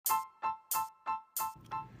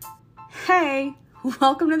Hey,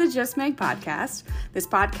 welcome to the Just Meg podcast. This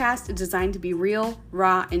podcast is designed to be real,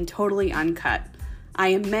 raw, and totally uncut. I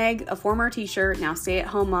am Meg, a former teacher, now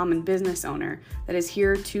stay-at-home mom and business owner that is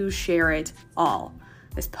here to share it all.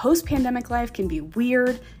 This post-pandemic life can be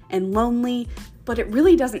weird and lonely, but it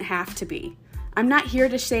really doesn't have to be. I'm not here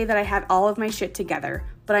to say that I have all of my shit together,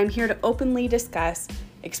 but I'm here to openly discuss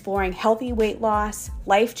exploring healthy weight loss,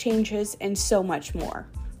 life changes, and so much more.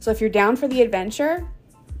 So if you're down for the adventure,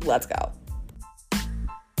 let's go.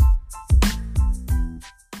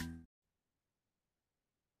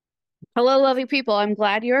 Hello, lovely people. I'm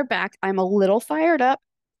glad you're back. I'm a little fired up.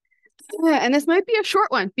 And this might be a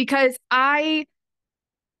short one because I'm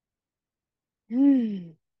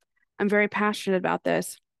very passionate about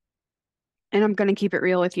this. And I'm going to keep it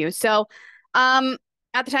real with you. So,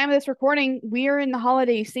 at the time of this recording, we are in the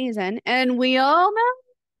holiday season, and we all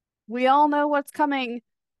know what's coming.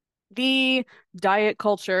 The diet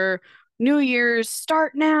culture, New Year's,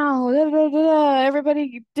 start now, blah, blah, blah.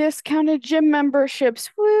 Everybody discounted gym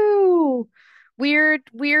memberships, woo! Weird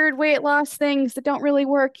weight loss things that don't really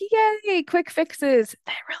work, yay! Quick fixes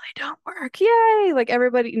that really don't work, yay! Like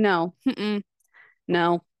everybody, no,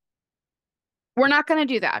 no, we're not going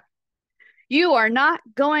to do that. You are not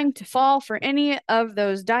going to fall for any of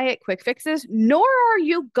those diet quick fixes, nor are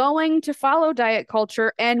you going to follow diet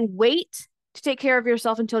culture and wait to take care of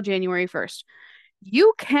yourself until January 1st.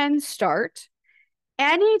 You can start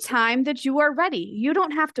anytime that you are ready. You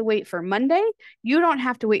don't have to wait for Monday. You don't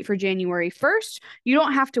have to wait for January 1st. You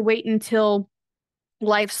don't have to wait until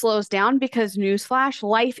life slows down, because newsflash,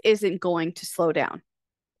 life isn't going to slow down.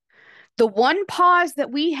 The one pause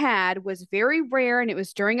that we had was very rare, and it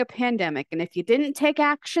was during a pandemic. And if you didn't take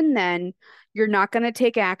action then, you're not going to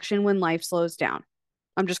take action when life slows down.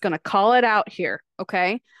 I'm just going to call it out here,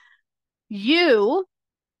 okay? You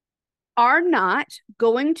are not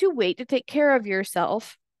going to wait to take care of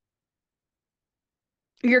yourself.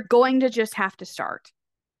 You're going to just have to start.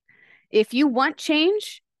 If you want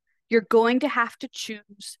change, you're going to have to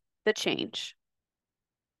choose the change.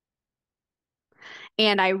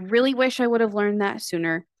 And I really wish I would have learned that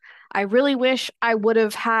sooner. I really wish I would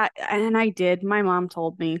have had, and I did. My mom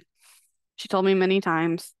told me. She told me many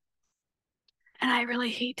times. And I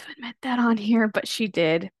really hate to admit that on here, but she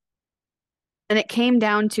did. And it came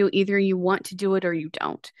down to either you want to do it or you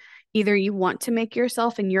don't. Either you want to make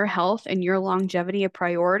yourself and your health and your longevity a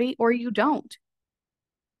priority, or you don't.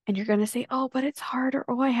 And you're going to say, oh, but it's hard, or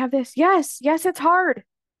oh, I have this. Yes, it's hard.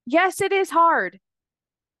 Yes, it is hard.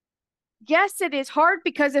 Yes, it is hard,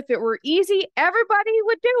 because if it were easy, everybody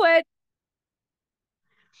would do it.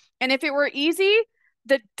 And if it were easy,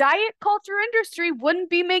 the diet culture industry wouldn't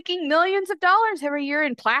be making millions of dollars every year,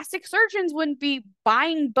 and plastic surgeons wouldn't be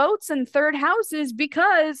buying boats and third houses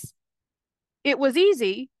because it was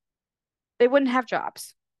easy. They wouldn't have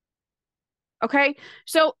jobs. Okay?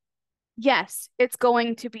 So, yes, it's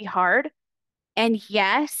going to be hard. And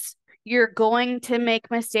yes, you're going to make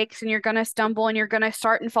mistakes, and you're going to stumble, and you're going to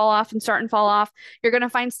start and fall off and start and fall off. You're going to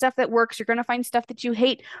find stuff that works. You're going to find stuff that you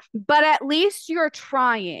hate, but at least you're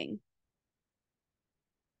trying.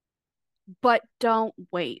 But don't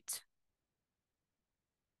wait.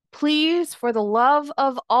 Please, for the love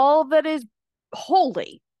of all that is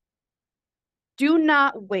holy, do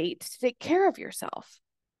not wait to take care of yourself.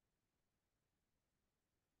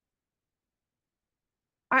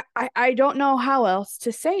 I don't know how else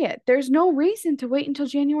to say it. There's no reason to wait until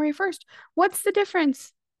January 1st. What's the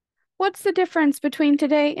difference? What's the difference between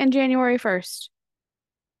today and January 1st?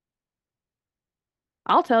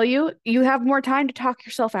 I'll tell you, you have more time to talk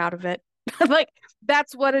yourself out of it. Like,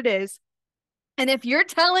 that's what it is. And if you're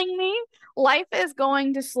telling me life is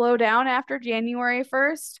going to slow down after January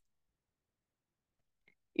 1st,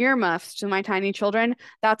 earmuffs to my tiny children,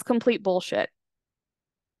 that's complete bullshit.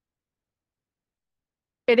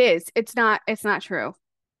 It is. It's not true.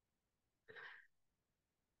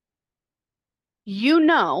 If you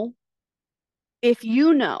know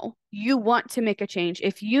you want to make a change,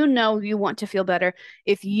 if you know you want to feel better,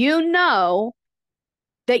 if you know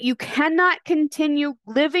that you cannot continue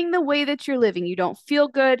living the way that you're living, you don't feel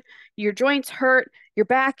good, your joints hurt, your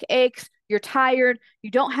back aches, you're tired,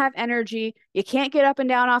 you don't have energy, you can't get up and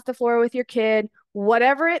down off the floor with your kid,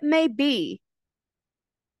 whatever it may be,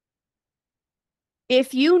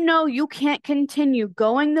 if you know you can't continue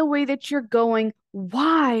going the way that you're going,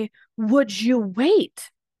 why would you wait?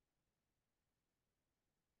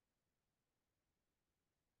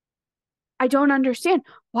 I don't understand.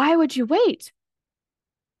 Why would you wait?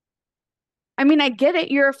 I mean, I get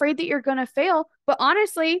it. You're afraid that you're going to fail. But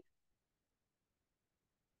honestly,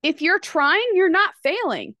 if you're trying, you're not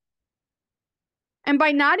failing. And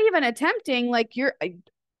by not even attempting, like you're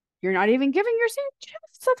not even giving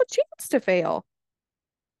yourself a chance to fail.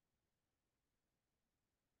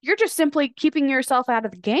 You're just simply keeping yourself out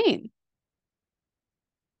of the game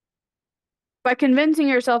by convincing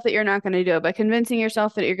yourself that you're not going to do it, by convincing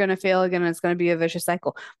yourself that you're going to fail again and it's going to be a vicious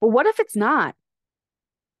cycle. But what if it's not?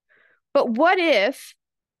 But what if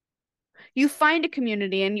you find a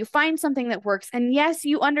community and you find something that works? And yes,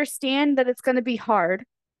 you understand that it's going to be hard,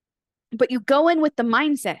 but you go in with the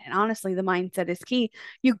mindset, and honestly, the mindset is key.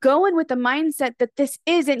 You go in with the mindset that this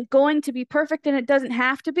isn't going to be perfect and it doesn't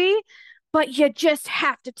have to be, but you just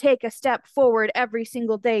have to take a step forward every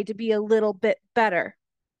single day to be a little bit better.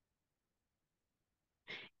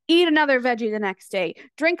 Eat another veggie the next day,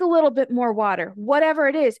 drink a little bit more water, whatever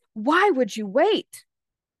it is. Why would you wait?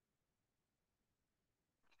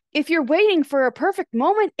 If you're waiting for a perfect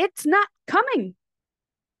moment, it's not coming.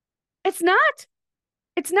 It's not.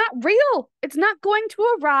 It's not real. It's not going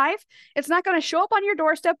to arrive. It's not going to show up on your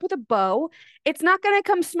doorstep with a bow. It's not going to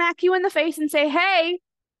come smack you in the face and say, hey,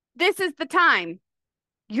 this is the time.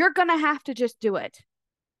 You're going to have to just do it.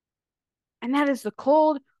 And that is the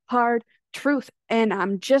cold, hard truth. And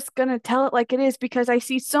I'm just going to tell it like it is because I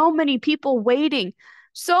see so many people waiting,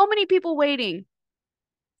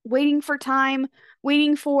 waiting for time,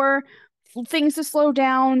 waiting for things to slow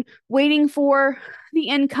down, waiting for the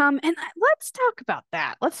income. And let's talk about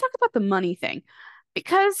that. Let's talk about the money thing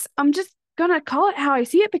because I'm just gonna call it how I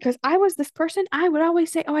see it because I was this person. I would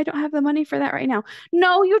always say, oh, I don't have the money for that right now.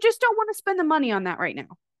 No, you just don't want to spend the money on that right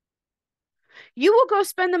now. You will go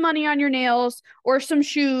spend the money on your nails or some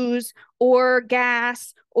shoes or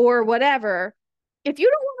gas or whatever. If you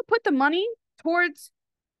don't want to put the money towards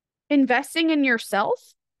investing in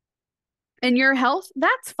yourself and your health,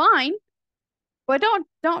 that's fine. But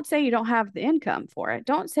don't say you don't have the income for it.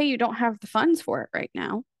 Don't say you don't have the funds for it right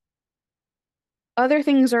now. Other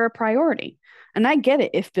things are a priority. And I get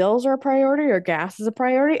it. If bills are a priority or gas is a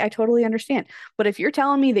priority, I totally understand. But if you're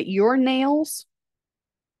telling me that your nails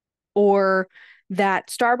or that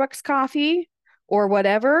Starbucks coffee or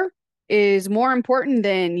whatever is more important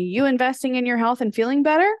than you investing in your health and feeling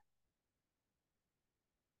better,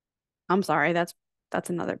 I'm sorry, that's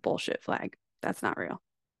another bullshit flag. That's not real.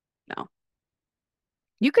 No.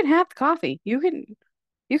 You can have the coffee. You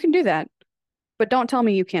can do that. But don't tell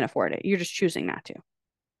me you can't afford it. You're just choosing not to.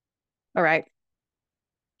 All right.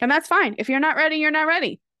 And that's fine. If you're not ready, you're not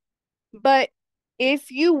ready. But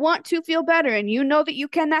if you want to feel better and you know that you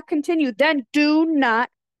cannot continue, then do not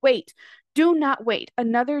wait. Do not wait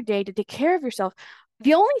another day to take care of yourself.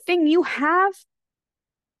 The only thing you have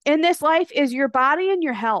in this life is your body and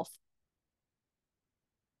your health.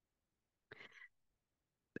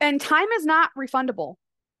 And time is not refundable.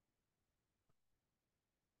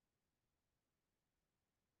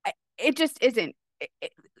 It just isn't.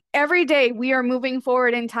 Every day we are moving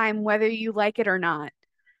forward in time, whether you like it or not.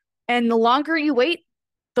 And the longer you wait,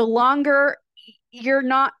 the longer you're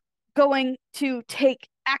not going to take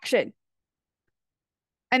action.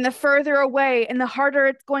 And the further away and the harder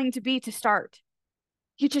it's going to be to start.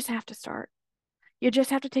 You just have to start. You just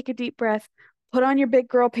have to take a deep breath, put on your big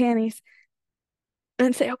girl panties,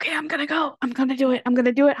 and say, okay, I'm going to go. I'm going to do it. I'm going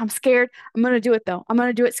to do it. I'm scared. I'm going to do it though. I'm going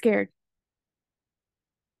to do it scared.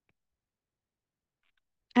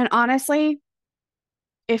 And honestly,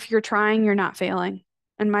 if you're trying, you're not failing.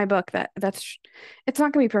 In my book, that's it's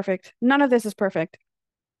not going to be perfect. None of this is perfect.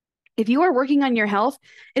 If you are working on your health,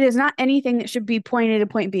 it is not anything that should be point A to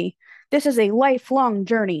point B. This is a lifelong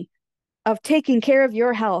journey of taking care of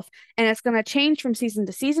your health, and it's going to change from season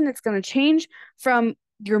to season. It's going to change from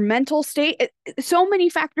your mental state. So many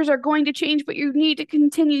factors are going to change, but you need to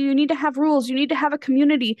continue. You need to have rules. You need to have a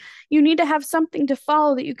community. You need to have something to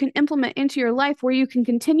follow that you can implement into your life where you can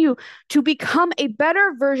continue to become a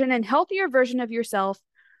better version and healthier version of yourself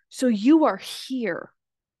so you are here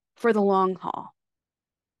for the long haul.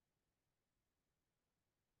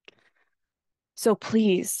 So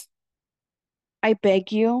please, I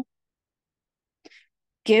beg you,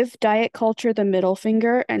 give diet culture the middle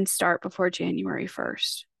finger and start before January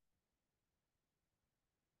 1st.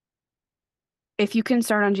 If you can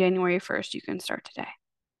start on January 1st, you can start today.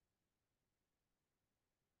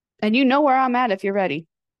 And you know where I'm at if you're ready.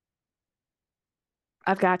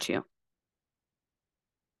 I've got you.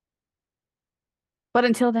 But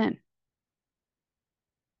until then,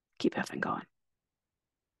 keep effing going.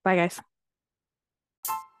 Bye, guys.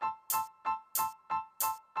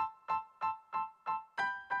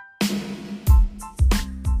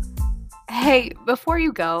 Hey, before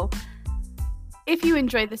you go, If you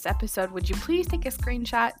enjoyed this episode, would you please take a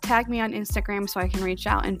screenshot, tag me on Instagram so I can reach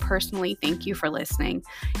out and personally thank you for listening.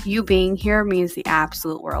 You being here means the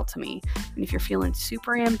absolute world to me. And if you're feeling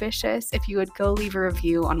super ambitious, if you would go leave a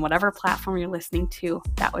review on whatever platform you're listening to,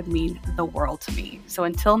 that would mean the world to me. So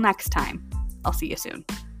until next time, I'll see you soon.